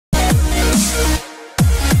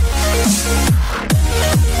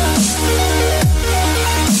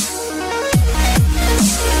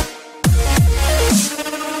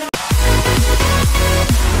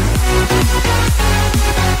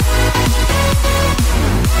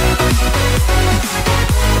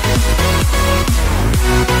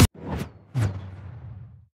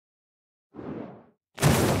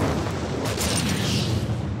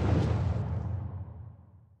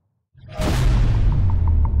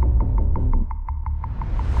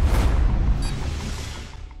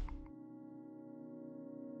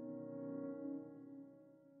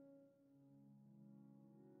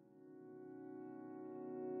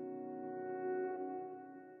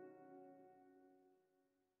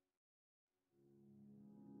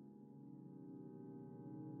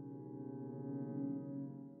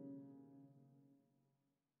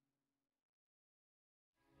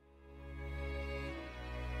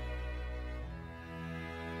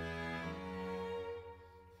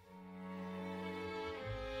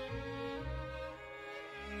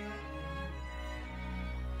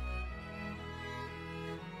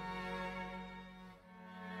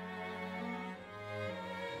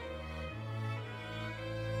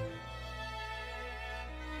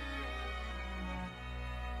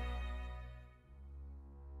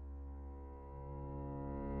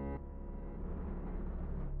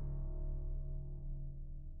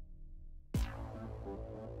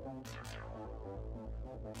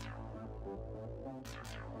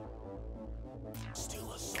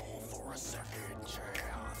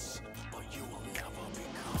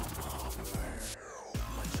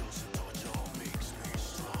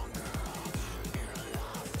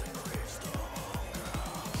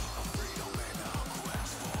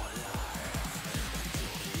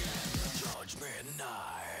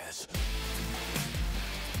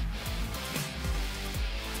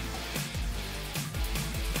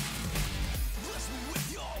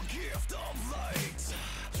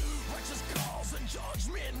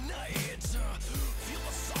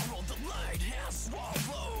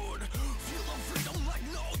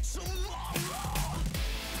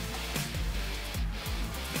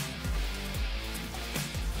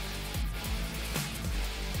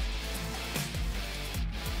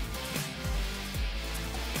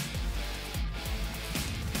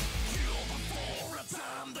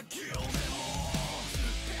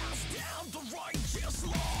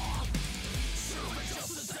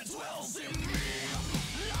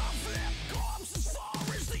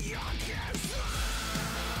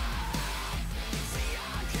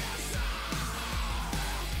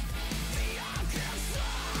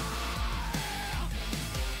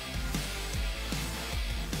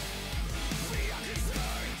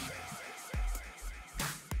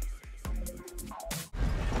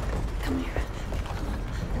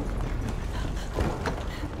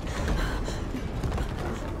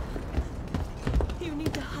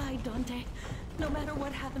matter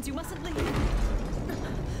what happens, you mustn't leave.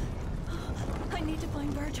 I need to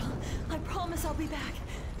find Virgil. I promise I'll be back.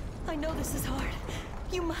 I know this is hard.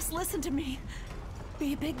 You must listen to me.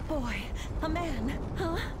 Be a big boy. A man,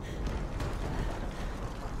 huh?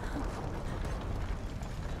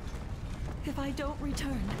 If I don't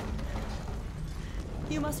return,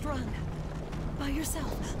 you must run. By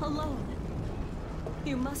yourself, alone.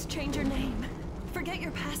 You must change your name. Forget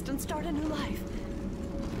your past and start a new life.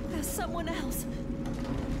 As someone else.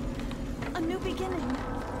 A new beginning.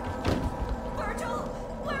 Virgil!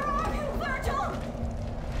 Where are you, Virgil?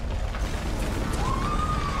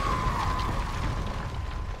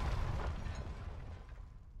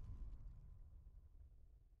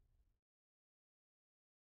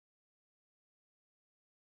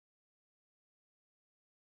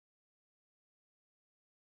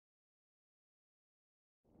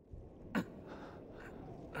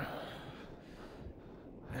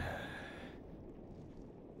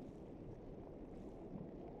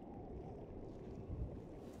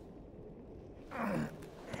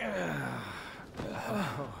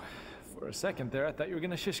 For a second there, I thought you were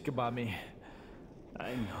gonna shish kebab me.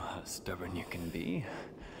 I know how stubborn you can be.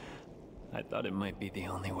 I thought it might be the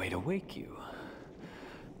only way to wake you.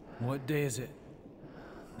 What day is it?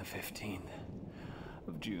 The 15th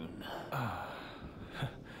of June.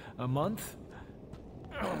 A month?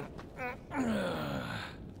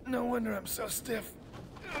 No wonder I'm so stiff.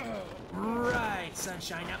 Right,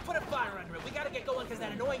 Sunshine. Now put a fire under it. We gotta get going because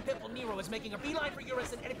that annoying pimple Nero is making a beeline for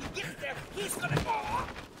Urison, and if he gets there, he's gonna...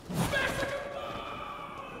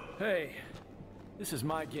 Hey, this is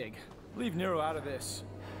my gig. Leave Nero out of this.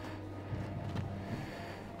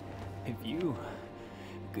 If you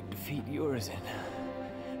could defeat Urison,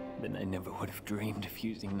 then I never would have dreamed of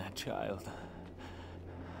using that child.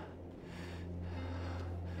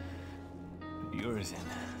 Urison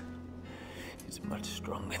is much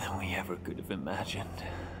stronger than we ever could have imagined.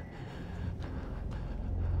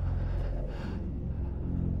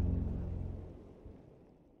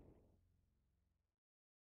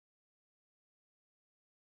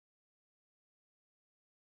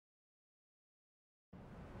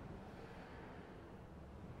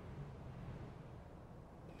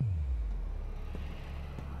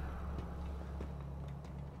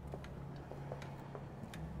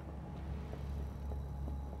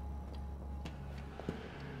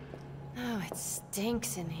 Oh, it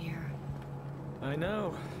stinks in here. I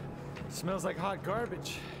know. It smells like hot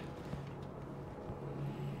garbage.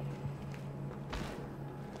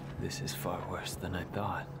 This is far worse than I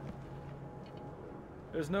thought.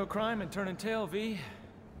 There's no crime in turning tail, V.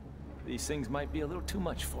 These things might be a little too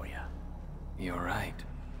much for you. You're right.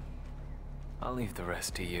 I'll leave the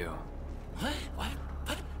rest to you. What?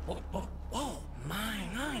 Whoa,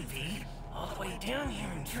 my V. All the way down here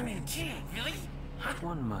and turning tail, really?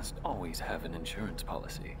 One must always have an insurance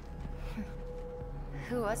policy.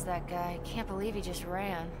 Who was that guy? Can't believe he just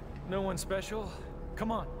ran. No one special?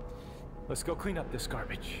 Come on. Let's go clean up this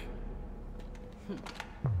garbage.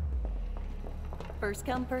 First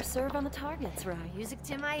come, first serve on the targets, right? Music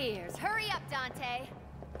to my ears. Hurry up, Dante!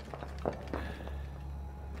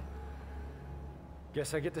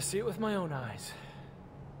 Guess I get to see it with my own eyes.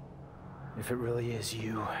 If it really is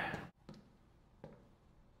you.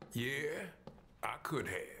 Yeah, I could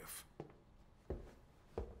have.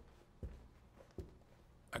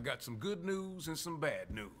 I got some good news and some bad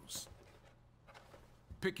news.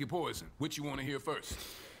 Pick your poison. Which you want to hear first?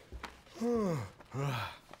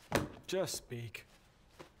 Just speak.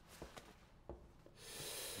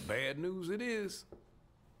 Bad news it is.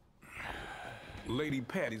 Lady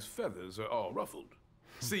Patty's feathers are all ruffled.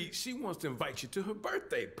 See, she wants to invite you to her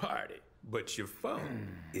birthday party, but your phone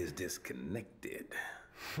is disconnected.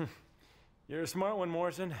 You're a smart one,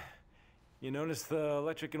 Morrison. You notice the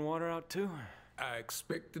electric and water out too? I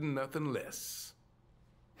expected nothing less.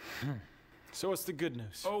 So what's the good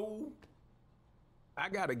news? Oh, I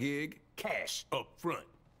got a gig. Cash up front.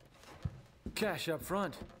 Cash up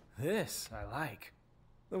front. This I like.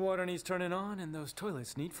 The water needs turning on and those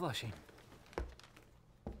toilets need flushing.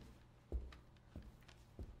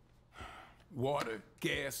 Water,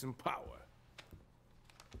 gas, and power.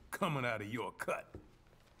 Coming out of your cut.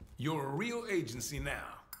 You're a real agency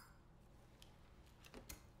now.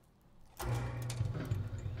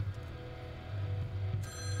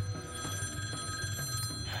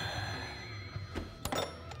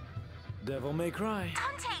 Devil may cry.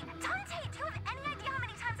 Dante, do you have any idea how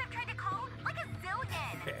many times I've tried to call? Like a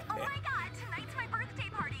zillion. Oh my god, tonight's my birthday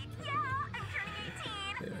party. Yeah, I'm turning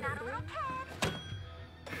 18. Not a little kid.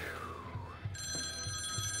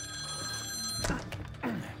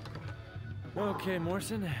 Okay,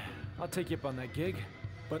 Morrison. I'll take you up on that gig,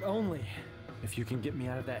 but only if you can get me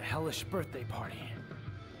out of that hellish birthday party.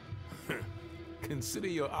 Consider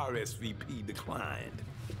your RSVP declined.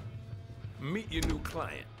 Meet your new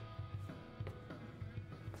client.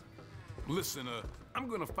 Listen, I'm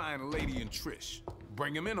gonna find Lady and Trish.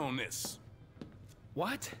 Bring him in on this.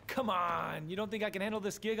 What? Come on, you don't think I can handle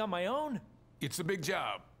this gig on my own? It's a big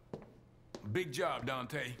job. Big job,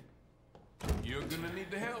 Dante. You're gonna need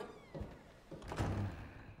the help.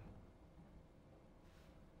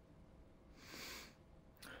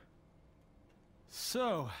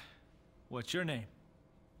 So, what's your name?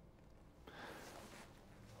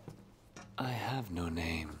 I have no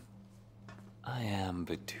name. I am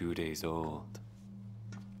but 2 days old.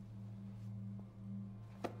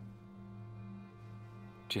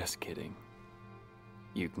 Just kidding.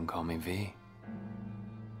 You can call me V.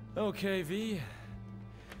 Okay, V.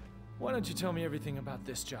 Why don't you tell me everything about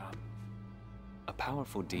this job? A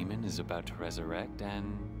powerful demon is about to resurrect,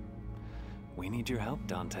 and we need your help,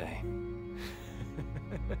 Dante.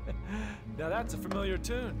 Now that's a familiar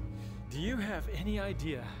tune. Do you have any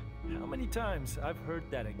idea how many times I've heard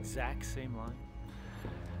that exact same line?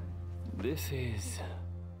 This is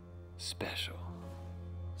special.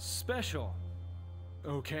 Special?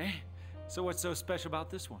 Okay. So what's so special about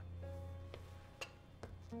this one?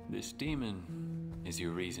 This demon is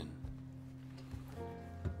your reason.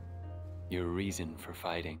 Your reason for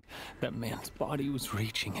fighting. That man's body was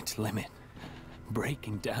reaching its limit,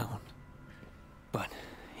 breaking down. But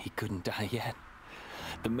he couldn't die yet.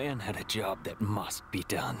 The man had a job that must be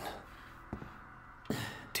done.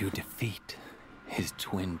 To defeat his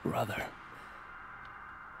twin brother.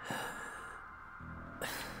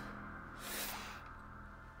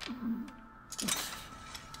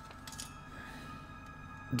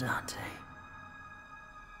 Dante.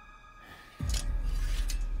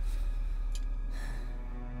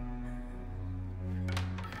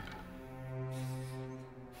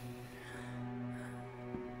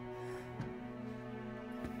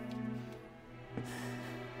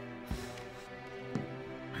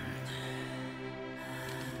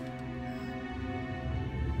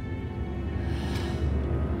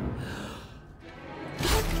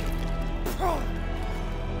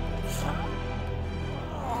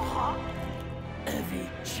 Heavy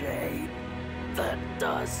chain that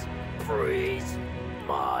does freeze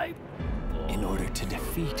my... In order to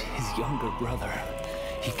defeat his younger brother,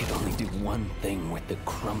 he could only do one thing with the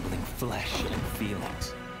crumbling flesh and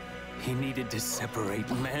feelings. He needed to separate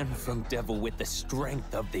man from devil with the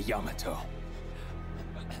strength of the Yamato.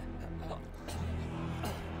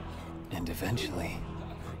 And eventually,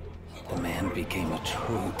 the man became a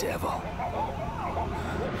true devil.